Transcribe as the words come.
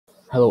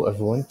Hello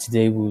everyone,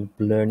 today we'll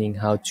be learning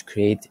how to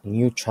create a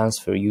new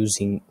transfer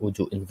using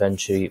Odoo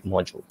Inventory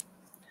module.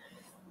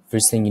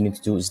 First thing you need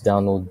to do is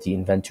download the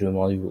inventory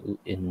module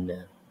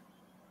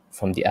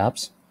from the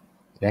apps.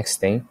 Next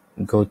thing,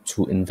 go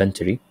to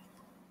inventory,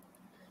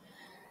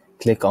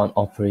 click on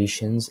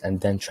operations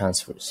and then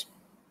transfers.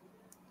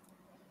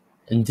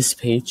 In this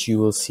page you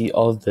will see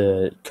all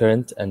the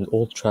current and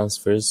old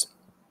transfers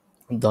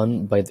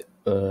done by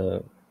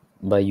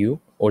you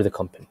or the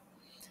company.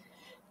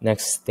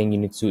 Next thing you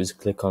need to do is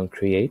click on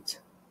create,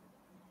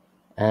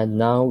 and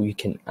now you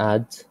can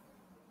add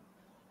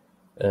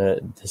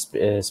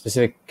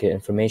specific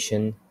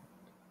information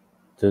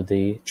to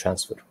the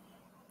transfer.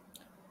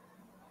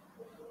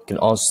 You can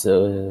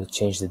also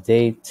change the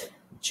date,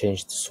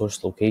 change the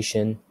source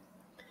location.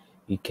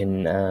 You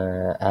can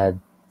add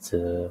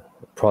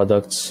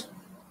products.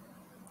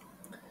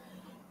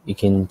 You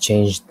can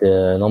change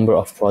the number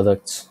of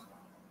products.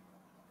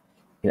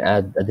 You can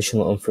add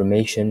additional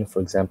information, for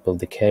example,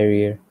 the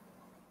carrier.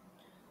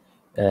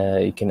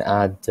 You can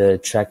add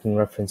tracking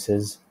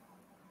references,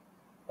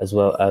 as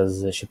well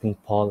as shipping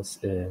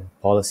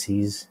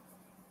policies,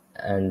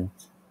 and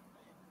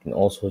you can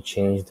also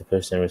change the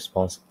person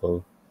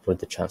responsible for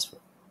the transfer.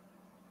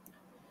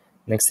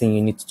 Next thing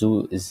you need to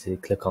do is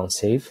click on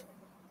save.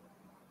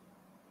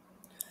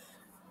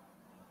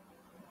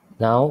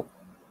 Now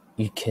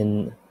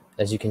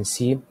as you can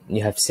see,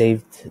 you have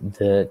saved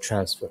the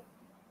transfer.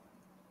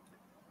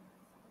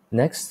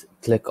 Next,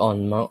 click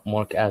on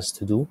mark as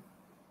to do.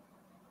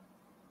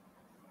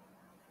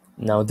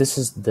 Now this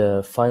is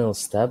the final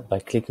step. By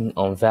clicking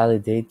on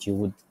validate,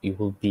 you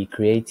will be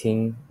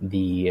creating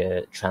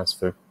the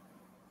transfer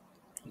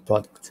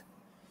product.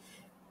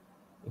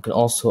 You can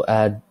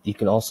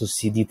also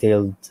see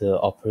detailed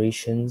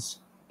operations.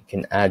 You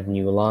can add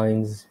new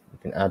lines. You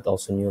can add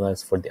also new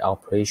lines for the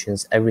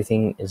operations.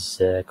 Everything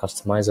is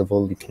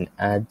customizable. You can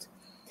add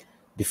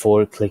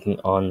before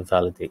clicking on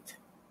validate.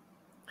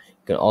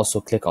 You can also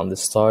click on the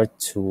start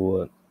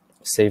to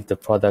save the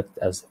product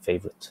as a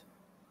favorite.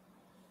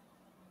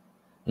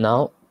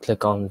 Now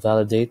click on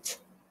validate,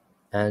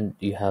 and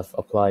you have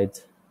applied,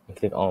 and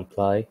click on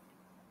apply,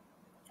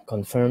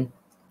 confirm,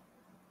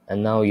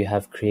 and now you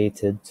have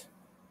created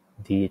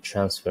the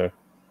transfer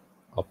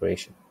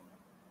operation.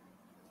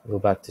 Go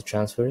back to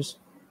transfers.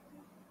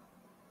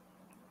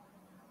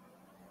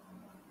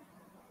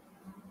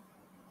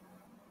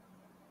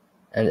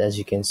 And as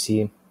you can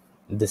see,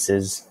 this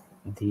is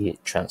the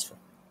transfer.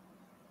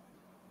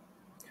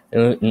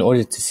 In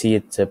order to see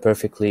it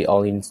perfectly,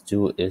 all you need to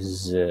do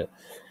is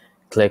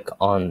click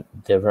on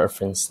the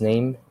reference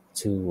name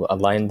to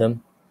align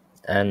them,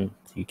 and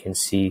you can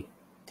see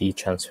the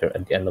transfer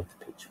at the end of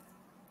the page.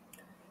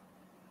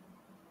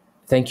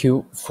 Thank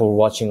you for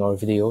watching our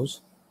videos.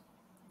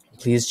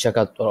 Please check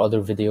out our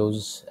other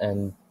videos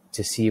and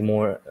to see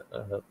more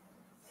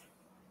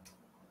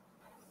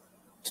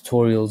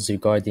tutorials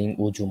regarding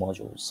Odoo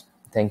modules.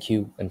 Thank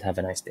you and have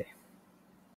a nice day.